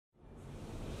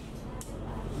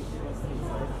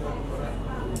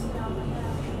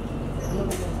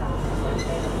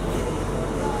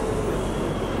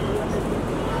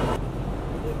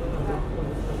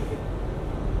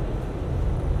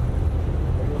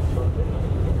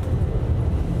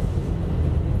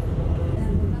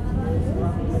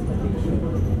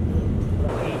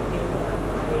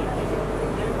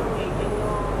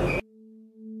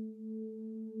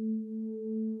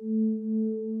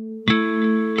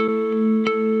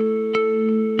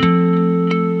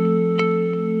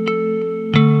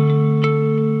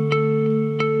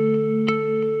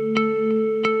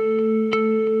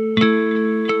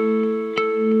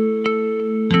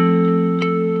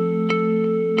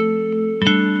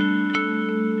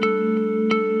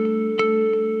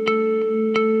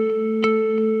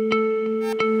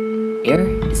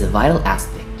is a vital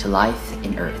aspect to life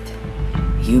in Earth,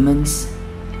 humans,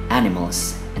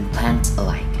 animals, and plants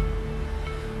alike.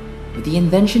 With the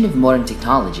invention of modern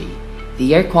technology,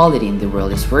 the air quality in the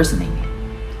world is worsening.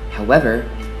 However,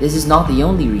 this is not the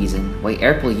only reason why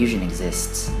air pollution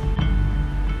exists.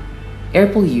 Air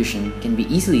pollution can be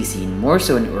easily seen more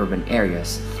so in urban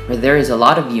areas where there is a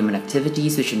lot of human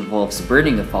activities which involves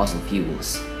burning of fossil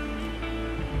fuels.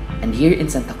 And here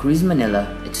in Santa Cruz, Manila,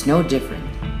 it's no different.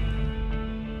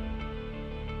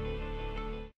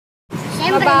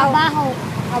 Siyempre, mabaho.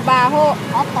 Mabaho.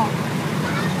 Opo.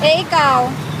 Eh, ikaw?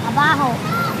 Mabaho.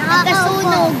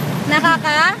 Nakakasunog.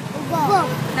 Ubo.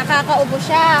 Nakakaubo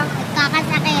siya.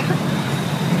 Nagkakasakit.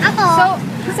 Ako. So,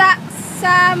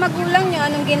 sa magulang niyo,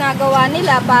 anong ginagawa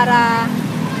nila para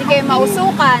hindi kayo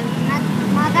mausukan?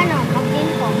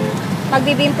 Magbimpo.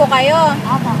 Magbibimpo kayo?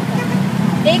 Opo.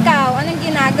 Eh, ikaw, anong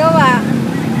ginagawa?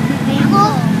 Ako.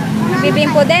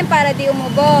 Magbibimpo din para di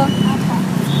umubo? Opo.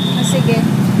 Sige.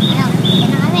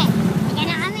 Bigyan na kami.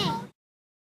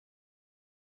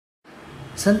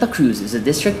 Santa Cruz is a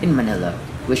district in Manila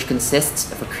which consists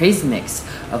of a crazy mix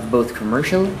of both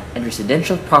commercial and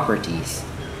residential properties.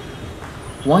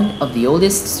 One of the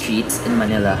oldest streets in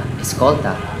Manila,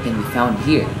 Escolta, can be found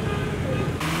here.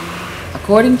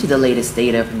 According to the latest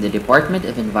data from the Department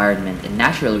of Environment and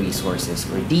Natural Resources,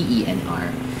 or DENR,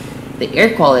 the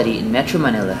air quality in Metro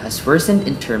Manila has worsened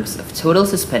in terms of total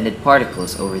suspended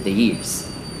particles over the years.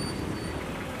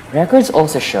 Records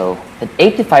also show that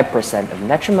 85% of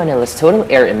Metro Manila's total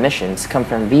air emissions come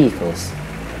from vehicles.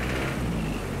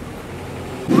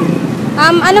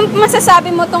 Anong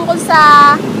masasabi mo tungkol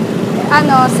sa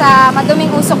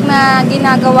maduming usok na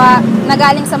ginagawa na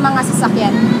galing sa mga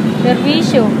sasakyan?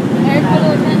 Servisyo. Air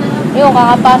pollution. Yung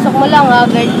kakapasok mo lang,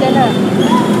 guard ka na.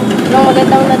 Yung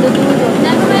magandang nadudulog.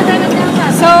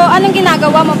 So, anong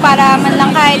ginagawa mo para man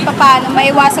lang kahit papaano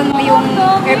maiwasan mo yung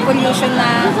air pollution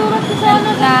na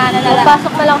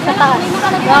Pasok na lang sa taas.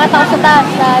 Bakit ako sa taas?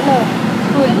 Sa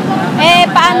school. Eh,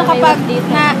 paano kapag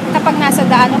nasa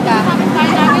daan ka?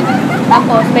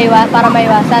 Tapos, para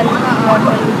maiwasan.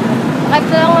 Kahit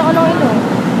na lang ako ng ilo.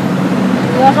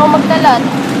 Iwas ako magdalat.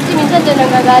 Kasi minsan dyan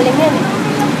nagagaling yan eh.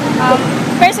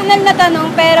 Personal na tanong,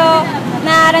 pero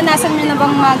naranasan mo na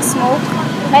bang mag-smoke?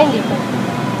 Ay, hindi po.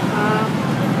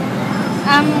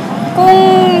 Kung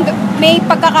may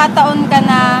pagkakataon ka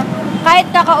na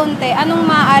kahit kakaunti, anong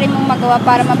maaari mong magawa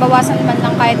para mabawasan man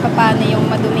lang kahit papaano yung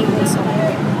maduming usok?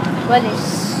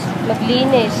 Walis.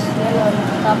 Maglinis. Ganun.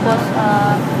 Tapos,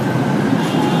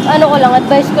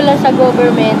 advice ko lang sa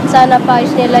government, sana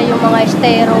paayos nila yung mga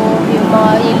estero, yung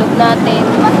mga ilog natin.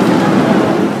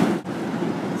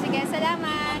 Sige,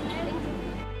 salamat!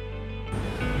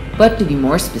 But to be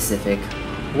more specific,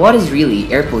 what is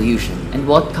really air pollution and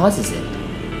what causes it?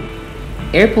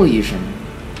 Air pollution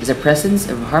is the presence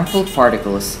of harmful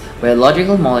particles,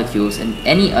 biological molecules, and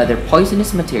any other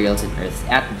poisonous materials in Earth's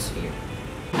atmosphere.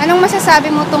 Anong masasabi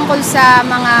mo tungkol sa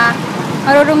mga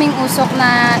maruruming usok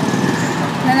na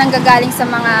nanggagaling sa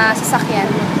mga sasakyan?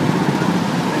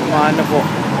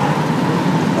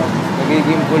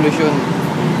 Nagiging pollution.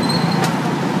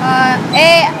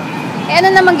 Ano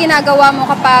namang ginagawa mo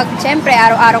kapag, syempre,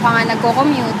 araw-araw ka nga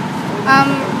nagko-commute?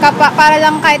 Para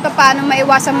lang kahit paano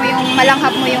maiwasan mo yung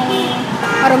malanghap mo yung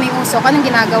maruming usok, anong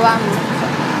ginagawa mo?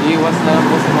 Iwas na lang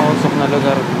po sa mausok na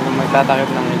lugar na magtatakip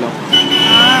ng ilong.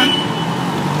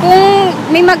 Kung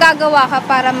may magagawa ka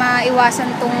para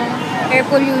maiwasan tong air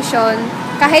pollution,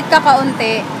 kahit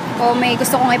kakaunti, o may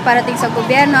gusto kong iparating sa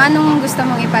gobyerno, anong gusto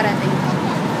mong iparating?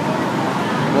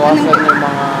 Buwasan yung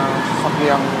mga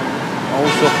sasakyang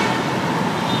mausok.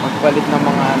 Magpalit ng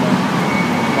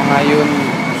mga yun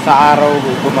sa araw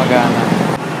gumagana.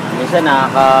 Minsan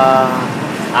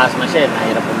nakaka-asthma siya,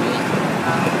 nahirap umiyak.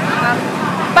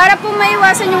 Para po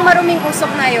maiwasan yung maruming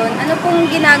usok na yun, ano pong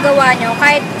ginagawa nyo?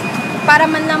 Kahit para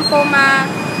man lang po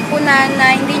mapunan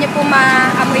na hindi nyo po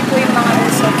maamoy po yung mga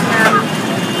usok na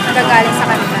nagagaling sa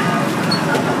kanila.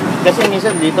 Kasi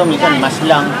minsan mas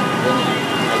lang.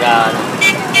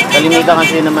 Kalimitan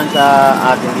kasi naman sa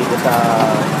atin dito sa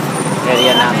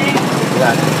area namin.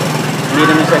 Hindi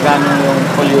naman siya gano'n yung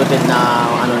polluted na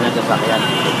na sasakyan.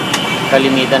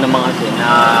 Kalimitan naman kasi na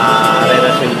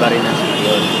re-resolve rin ang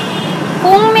yun.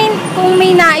 Kung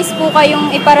may nais po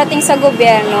kayong iparating sa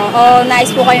gobyerno o nais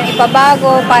po kayong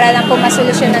ipabago para lang po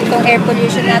masolusyonan tong air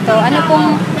pollution na to, ano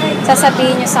pong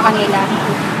sasabihin nyo sa kanila?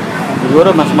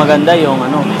 Siguro mas maganda yung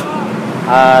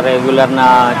regular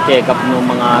na check-up ng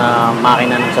mga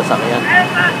makina ng sasakyan.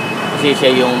 Kasi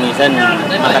siya yung minsan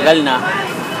matagal na,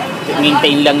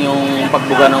 maintain lang yung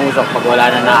pagbuga ng usok pag wala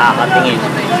na nakakatingin.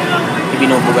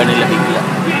 Ibinubuga nila bigla.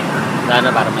 Sana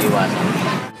para maiwasan.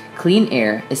 Clean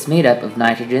air is made up of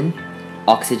nitrogen,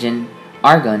 oxygen,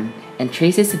 argon, and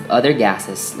traces of other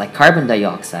gases like carbon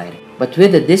dioxide. But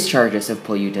with the discharges of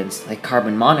pollutants like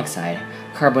carbon monoxide,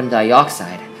 carbon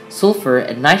dioxide, sulfur,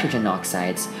 and nitrogen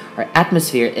oxides, our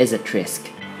atmosphere is at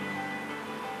risk.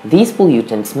 These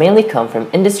pollutants mainly come from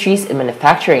industries and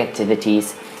manufacturing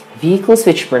activities, vehicles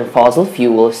which burn fossil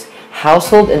fuels,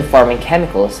 household and farming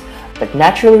chemicals, but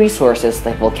natural resources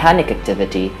like volcanic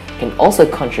activity can also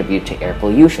contribute to air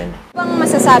pollution. Ano bang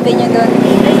masasabi niyo doon?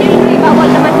 Kasi bawal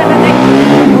naman talaga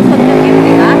yung usod ng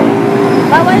kimpi, ha?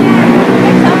 Bawal yan.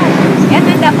 Yan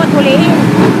ang dapat hulihin.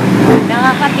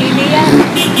 Nakakatili yan.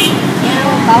 Yan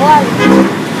ang bawal.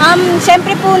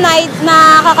 Siyempre po,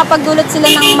 nakakapagdulot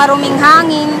sila ng maruming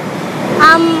hangin.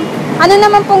 Ano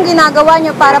naman pong ginagawa nyo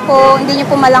para po hindi nyo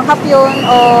po malanghap yun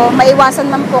o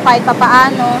maiwasan man po kahit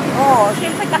papaano? Oo,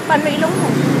 siyempre takpan mo ilong mo.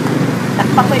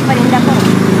 Takpan ko yung paninda ko.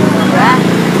 Diba?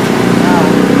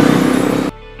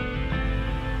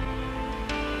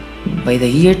 By the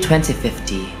year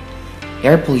 2050,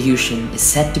 air pollution is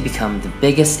set to become the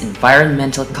biggest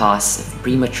environmental cause of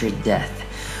premature death,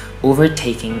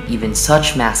 overtaking even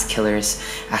such mass killers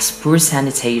as poor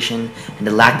sanitation and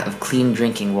the lack of clean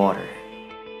drinking water.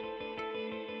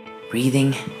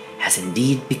 Breathing has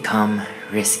indeed become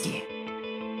risky.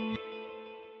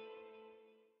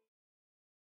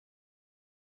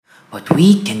 But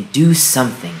we can do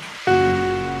something.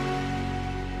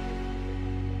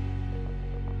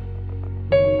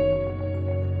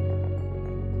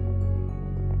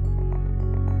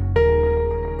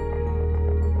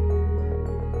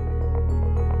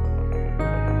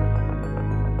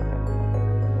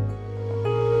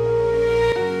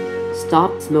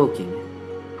 Stop smoking.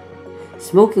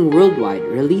 Smoking worldwide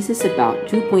releases about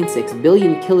 2.6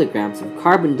 billion kilograms of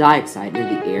carbon dioxide in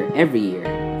the air every year.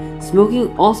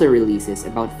 Smoking also releases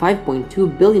about 5.2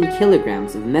 billion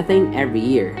kilograms of methane every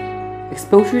year.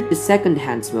 Exposure to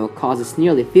secondhand smoke causes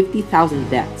nearly 50,000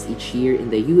 deaths each year in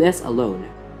the US alone.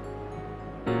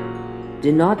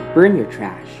 Do not burn your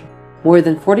trash. More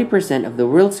than 40% of the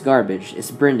world's garbage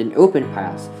is burned in open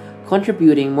piles,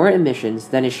 contributing more emissions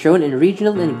than is shown in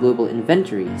regional and global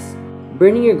inventories.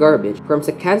 Burning your garbage forms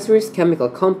a cancerous chemical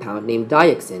compound named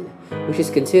dioxin, which is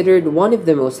considered one of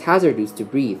the most hazardous to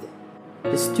breathe.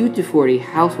 Just 2 to 40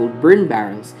 household burn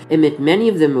barrels emit many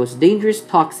of the most dangerous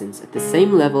toxins at the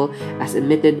same level as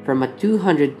emitted from a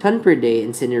 200-ton per day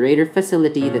incinerator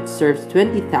facility that serves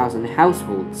 20,000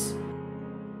 households.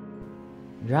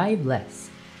 Drive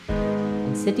less.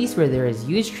 In cities where there is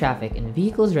huge traffic and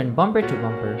vehicles run bumper to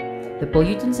bumper, the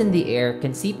pollutants in the air can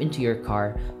seep into your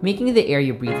car, making the air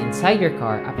you breathe inside your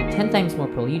car up to 10 times more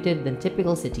polluted than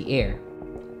typical city air.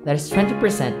 That is 20%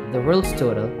 of the world's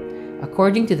total,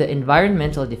 according to the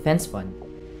Environmental Defense Fund.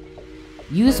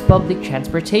 Use public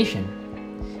transportation.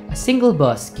 A single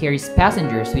bus carries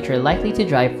passengers which are likely to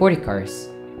drive 40 cars.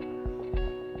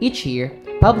 Each year,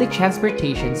 public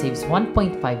transportation saves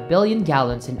 1.5 billion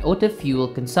gallons in auto fuel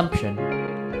consumption.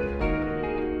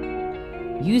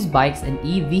 Use bikes and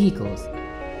e-vehicles.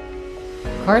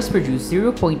 Cars produce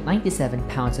 0.97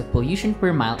 pounds of pollution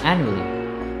per mile annually.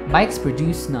 Bikes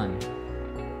produce none.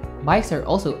 Bikes are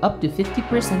also up to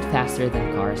 50% faster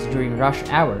than cars during rush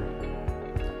hour.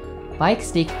 Bikes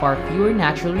take far fewer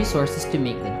natural resources to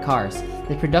make than cars,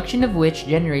 the production of which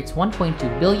generates 1.2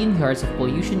 billion yards of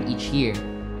pollution each year.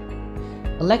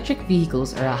 Electric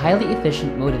vehicles are a highly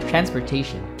efficient mode of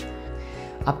transportation.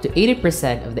 Up to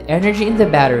 80% of the energy in the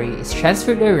battery is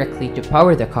transferred directly to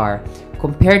power the car,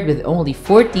 compared with only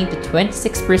 14 to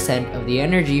 26% of the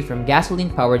energy from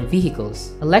gasoline-powered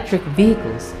vehicles. Electric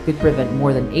vehicles could prevent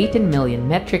more than 18 million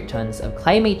metric tons of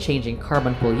climate-changing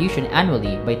carbon pollution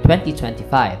annually by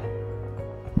 2025.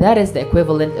 That is the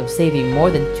equivalent of saving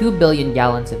more than 2 billion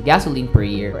gallons of gasoline per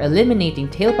year, or eliminating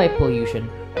tailpipe pollution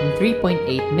from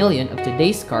 3.8 million of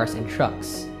today's cars and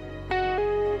trucks.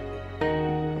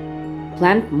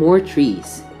 Plant more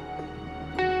trees.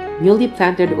 Newly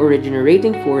planted or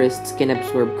regenerating forests can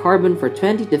absorb carbon for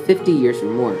 20 to 50 years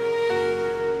or more.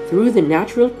 Through the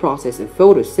natural process of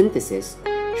photosynthesis,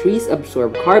 trees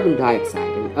absorb carbon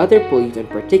dioxide and other pollutant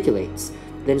particulates,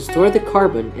 then store the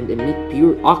carbon and emit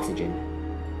pure oxygen.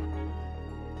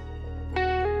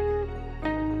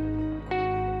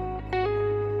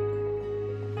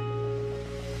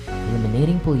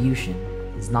 Eliminating pollution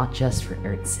is not just for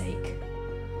Earth's sake.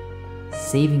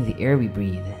 Saving the air we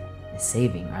breathe is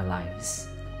saving our lives.